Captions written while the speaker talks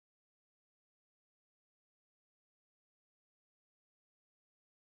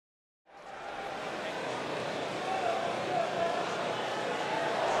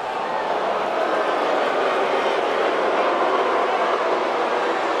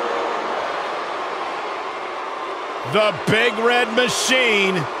The Big Red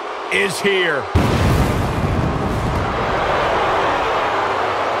Machine is here.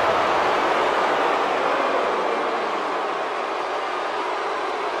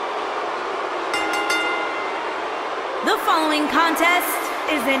 The following contest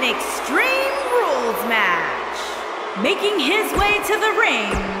is an Extreme Rules match. Making his way to the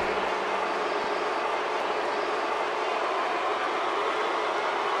ring,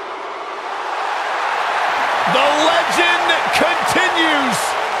 the legend continues.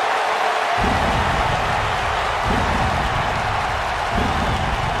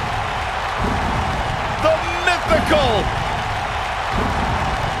 The mythical,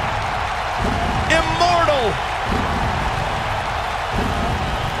 immortal,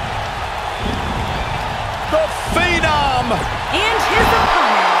 the Phenom, and his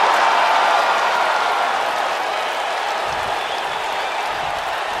opponent.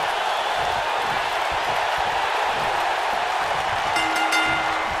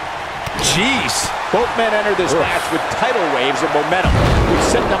 Jeez. Both men enter this match with tidal waves of momentum, which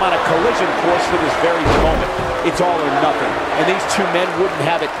set them on a collision course for this very moment. It's all or nothing, and these two men wouldn't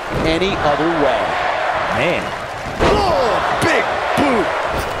have it any other way. Man. Oh, big boot.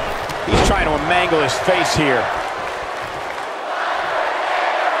 He's trying to mangle his face here.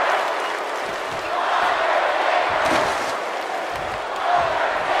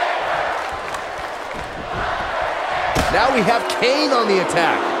 Now we have Kane on the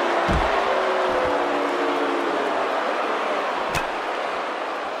attack.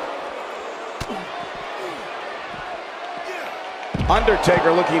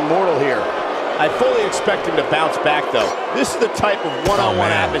 Undertaker looking mortal here. I fully expect him to bounce back, though. This is the type of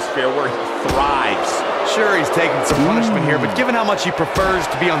one-on-one atmosphere where he thrives. Sure, he's taking some punishment here, but given how much he prefers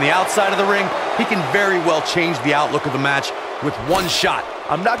to be on the outside of the ring, he can very well change the outlook of the match with one shot.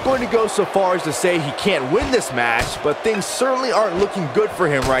 I'm not going to go so far as to say he can't win this match, but things certainly aren't looking good for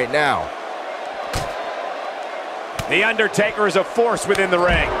him right now. The Undertaker is a force within the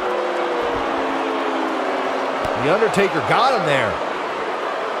ring. The Undertaker got him there.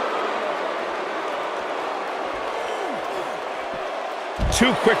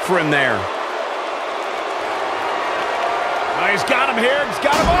 Too quick for him there. Oh, he's got him here. He's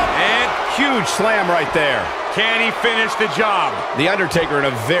got him up. And huge slam right there. Can he finish the job? The Undertaker in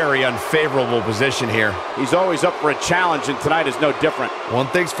a very unfavorable position here. He's always up for a challenge, and tonight is no different. One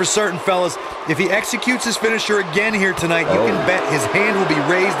thing's for certain, fellas. If he executes his finisher again here tonight, you can bet his hand will be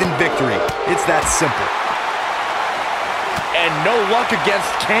raised in victory. It's that simple. And no luck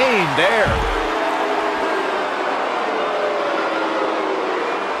against Kane there.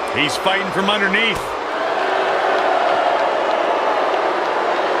 He's fighting from underneath.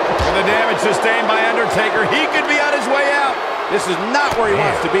 For the damage sustained by Undertaker, he could be on his way out. This is not where he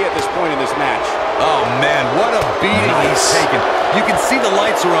wants to be at this point in this match. Oh, man, what a beating he's taken. You can see the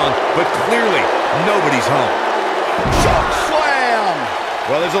lights are on, but clearly nobody's home. Choke slam!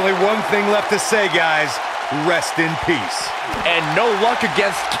 Well, there's only one thing left to say, guys. Rest in peace. And no luck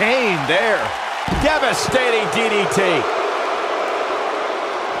against Kane there. Devastating DDT.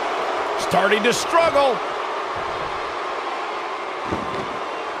 Starting to struggle.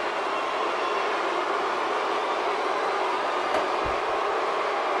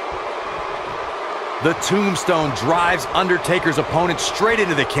 The tombstone drives Undertaker's opponent straight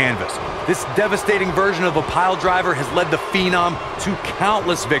into the canvas. This devastating version of a pile driver has led the Phenom to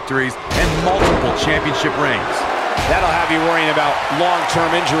countless victories and multiple championship reigns. That'll have you worrying about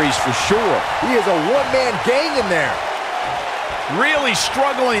long-term injuries for sure. He is a one-man gang in there. Really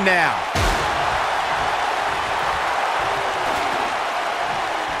struggling now.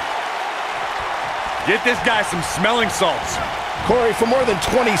 Get this guy some smelling salts. Corey, for more than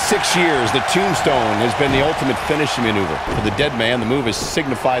 26 years, the Tombstone has been the ultimate finishing maneuver. For the dead man, the move has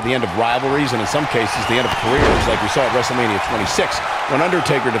signified the end of rivalries and in some cases the end of careers, like we saw at WrestleMania 26 when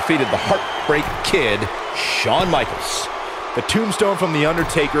Undertaker defeated the Heartbreak Kid, Shawn Michaels. The Tombstone from The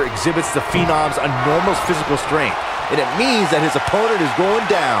Undertaker exhibits the Phenom's enormous physical strength, and it means that his opponent is going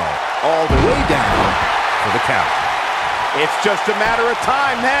down, all the way down, for the count. It's just a matter of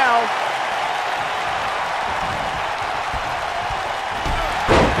time now.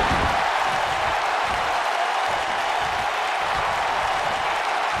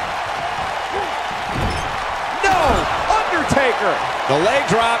 Undertaker. The leg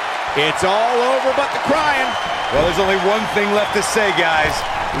drop. It's all over but the crying. Well, there's only one thing left to say, guys.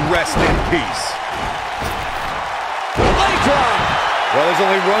 Rest in peace. Leg drop. Well, there's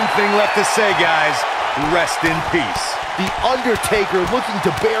only one thing left to say, guys. Rest in peace. The Undertaker looking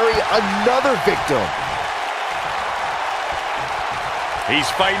to bury another victim. He's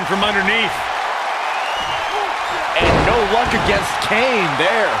fighting from underneath. And no luck against Kane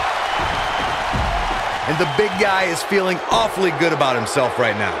there. And the big guy is feeling awfully good about himself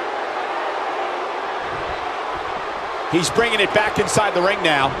right now. He's bringing it back inside the ring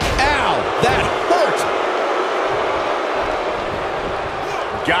now. Ow, that hurt.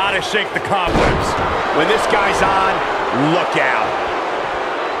 Gotta shake the cobwebs. When this guy's on, look out.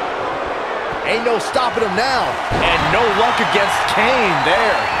 Ain't no stopping him now. And no luck against Kane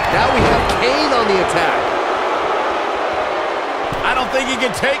there. Now we have Kane on the attack. I don't think he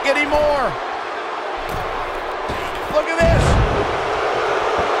can take any more. Look at this.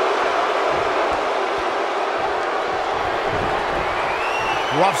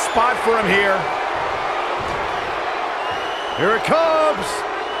 Rough spot for him here. Here it comes.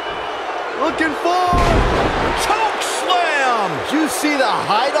 Looking for Choke slam. Did you see the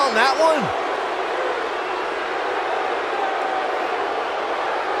height on that one?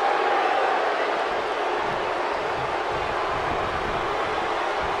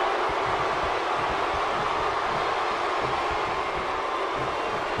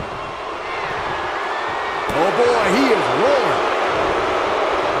 Oh boy, he is rolling.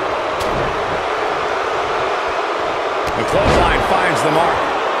 The clothesline finds the mark.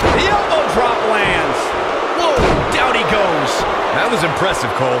 The elbow drop lands. Whoa, down he goes. That was impressive,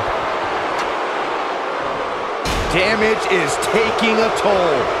 Cole. Damage is taking a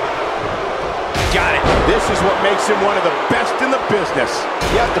toll. Got it. This is what makes him one of the best in the business.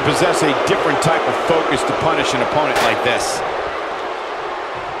 You have to possess a different type of focus to punish an opponent like this.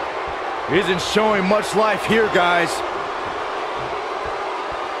 Isn't showing much life here, guys.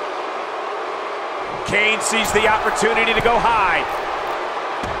 Kane sees the opportunity to go high.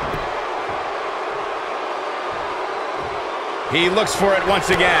 He looks for it once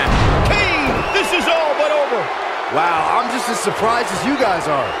again. Kane, this is all but over. Wow, I'm just as surprised as you guys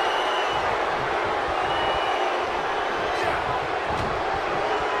are.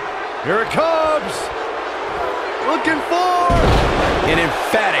 Here it comes. Looking for An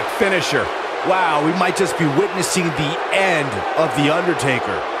emphatic finisher. Wow, we might just be witnessing the end of The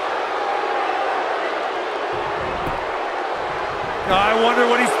Undertaker. I wonder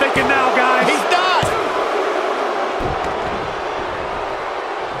what he's thinking now, guys. He's done.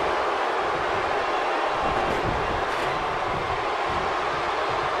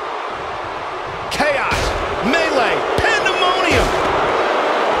 Chaos, melee, pandemonium.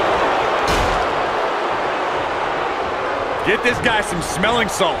 Get this guy some smelling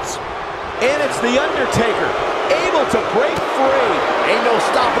salts. And it's The Undertaker, able to break free. Ain't no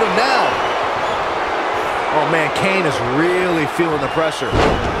stopping him now. Oh man, Kane is really feeling the pressure.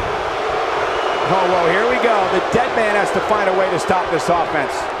 Oh, well, here we go. The dead man has to find a way to stop this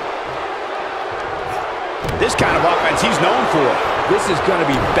offense. This kind of offense he's known for. This is going to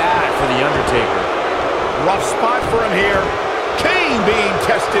be bad for The Undertaker. Rough spot for him here. Kane being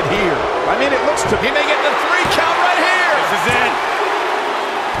tested here. I mean, it looks to... He may get the 3 count right here. This is it.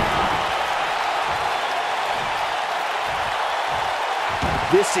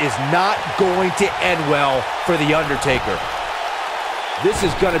 This is not going to end well for The Undertaker. This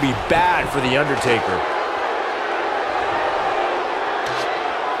is going to be bad for The Undertaker.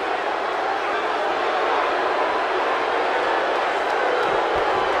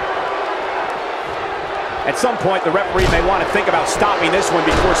 At some point, the referee may want to think about stopping this one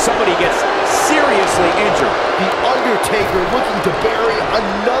before somebody gets seriously injured. The Undertaker looking to bury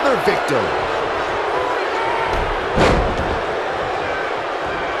another victim.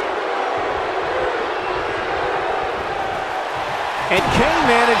 And Kane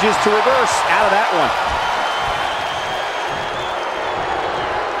manages to reverse out of that one.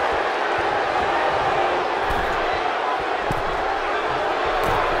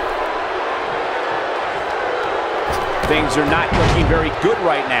 Things are not looking very good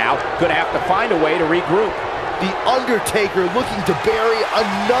right now. Gonna have to find a way to regroup. The Undertaker looking to bury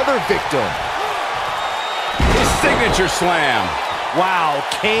another victim. His signature slam. Wow,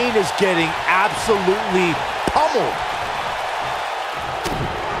 Kane is getting absolutely pummeled.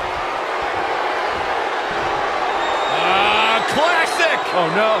 Classic. Oh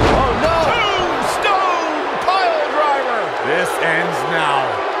no. Oh no! Tombstone pile driver. This ends now.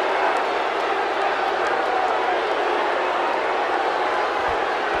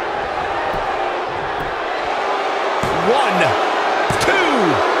 One, two.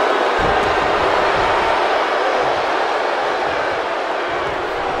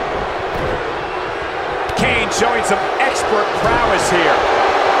 Kane showing some expert prowess here.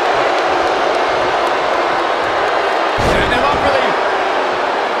 Setting him up for the...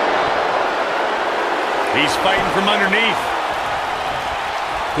 He's fighting from underneath.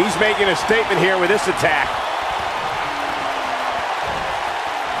 He's making a statement here with this attack.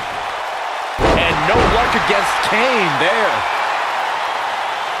 luck against Kane there.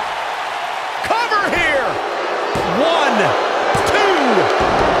 Cover here. 1,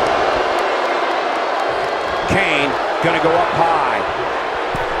 2. Kane gonna go up high.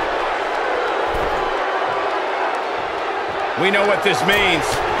 We know what this means.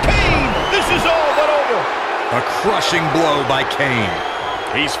 Kane, this is all but over. A crushing blow by Kane.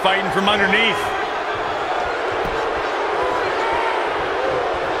 He's fighting from underneath.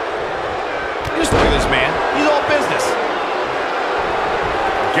 Just look at this man. He's all business.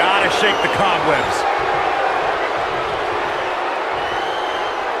 Gotta shake the cobwebs.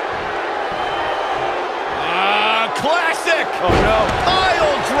 Classic! Oh, no.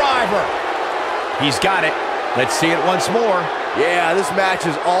 Pile driver! He's got it. Let's see it once more. Yeah, this match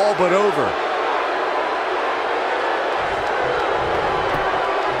is all but over.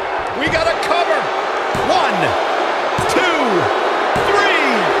 We got a cover. 1, 2, 3.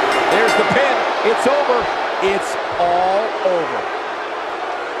 There's the pin. It's over. It's all over.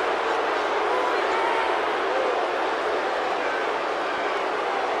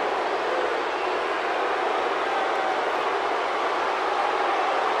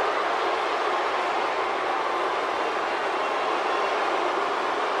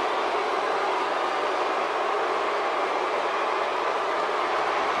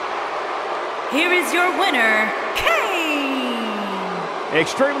 Here is your winner, Kane!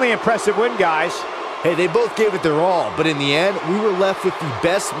 Extremely impressive win, guys. Hey, they both gave it their all, but in the end, we were left with the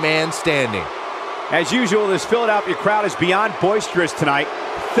best man standing. As usual, this Philadelphia crowd is beyond boisterous tonight.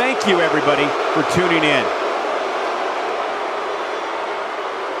 Thank you, everybody, for tuning in.